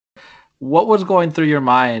what was going through your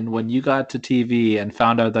mind when you got to TV and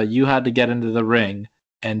found out that you had to get into the ring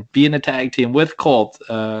and be in a tag team with Colt?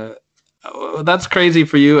 That's crazy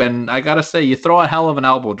for you, and I gotta say, you throw a hell of an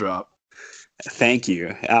elbow drop. Thank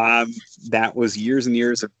you. That was years and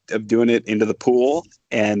years of doing it into the pool,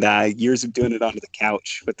 and years of doing it onto the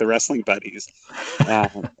couch with the wrestling buddies. Uh,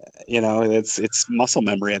 it's muscle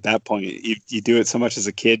memory at that point. You do it so much as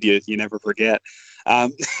a kid, you never forget.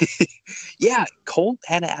 Um, yeah, Colt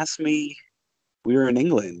had asked me. We were in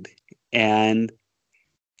England, and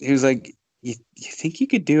he was like, "You think you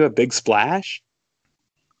could do a big splash?"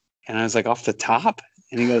 And I was like, "Off the top?"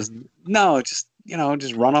 And he goes, "No, just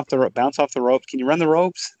run off the rope, bounce off the ropes. Can you run the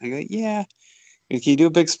ropes?" I go, "Yeah." Can you do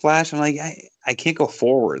a big splash? I'm like, I can't go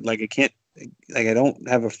forward. Like I can't, like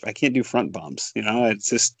I can't do front bumps. It's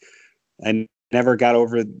just I never got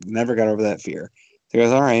over that fear. So he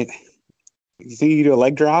goes, "All right, you think you can do a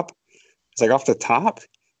leg drop?" It's like off the top,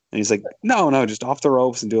 and he's like, "No, just off the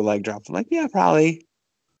ropes and do a leg drop." I'm like, "Yeah, probably."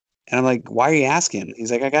 And I'm like, "Why are you asking?"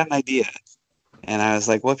 He's like, "I got an idea." And I was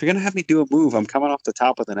like, "Well, if you're gonna have me do a move, I'm coming off the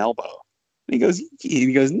top with an elbow." And he goes,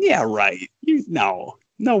 "Yeah, right.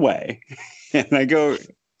 No way." And I go,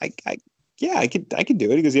 I yeah, I could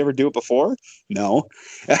do it. He goes, "You ever do it before?" No.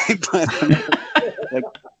 But like,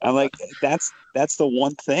 I'm like, that's the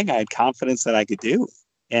one thing I had confidence that I could do.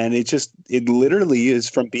 And it literally is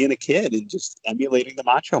from being a kid and just emulating the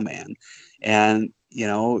Macho Man. And,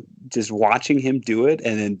 just watching him do it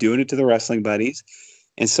and then doing it to the wrestling buddies.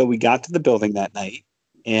 And so we got to the building that night,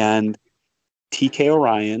 and TK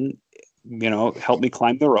Orion, helped me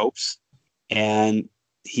climb the ropes. And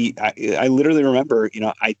I literally remember,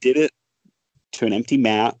 I did it to an empty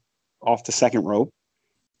mat off the second rope,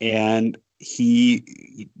 and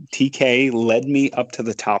TK led me up to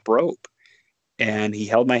the top rope, and he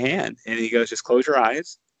held my hand, and he goes, "Just close your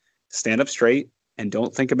eyes, stand up straight, and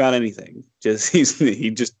don't think about anything."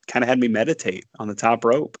 He just kind of had me meditate on the top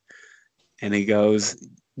rope, and he goes,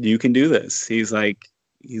 "You can do this." He's like,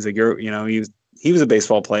 he was a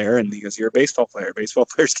baseball player, and he goes, "You're a baseball player. Baseball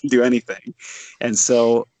players can do anything." And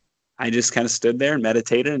so I just kind of stood there and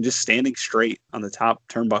meditated, and just standing straight on the top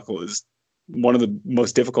turnbuckle was one of the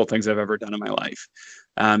most difficult things I've ever done in my life.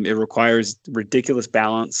 It requires ridiculous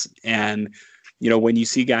balance. And, when you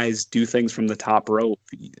see guys do things from the top rope,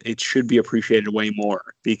 it should be appreciated way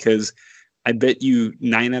more, because I bet you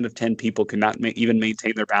 9 out of 10 people cannot even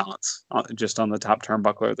maintain their balance just on the top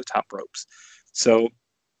turnbuckle or the top ropes. So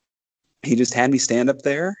he just had me stand up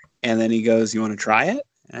there, and then he goes, "You want to try it?"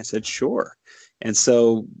 And I said, "Sure." And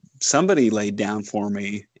so somebody laid down for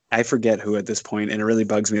me. I forget who at this point, and it really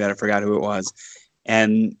bugs me that I forgot who it was.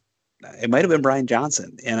 And it might have been Brian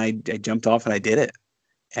Johnson. And I jumped off and I did it.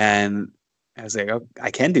 And I was like, "Oh,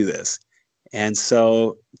 I can do this." And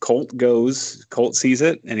so Colt sees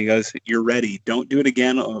it, and he goes, "You're ready. Don't do it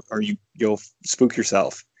again, or you'll spook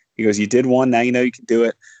yourself." He goes, "You did one. Now you know you can do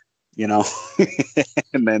it."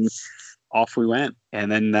 And then off we went. And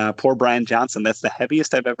then poor Brian Johnson, that's the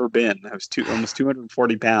heaviest I've ever been. I was almost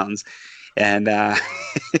 240 pounds. And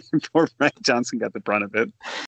poor Brian Johnson got the brunt of it.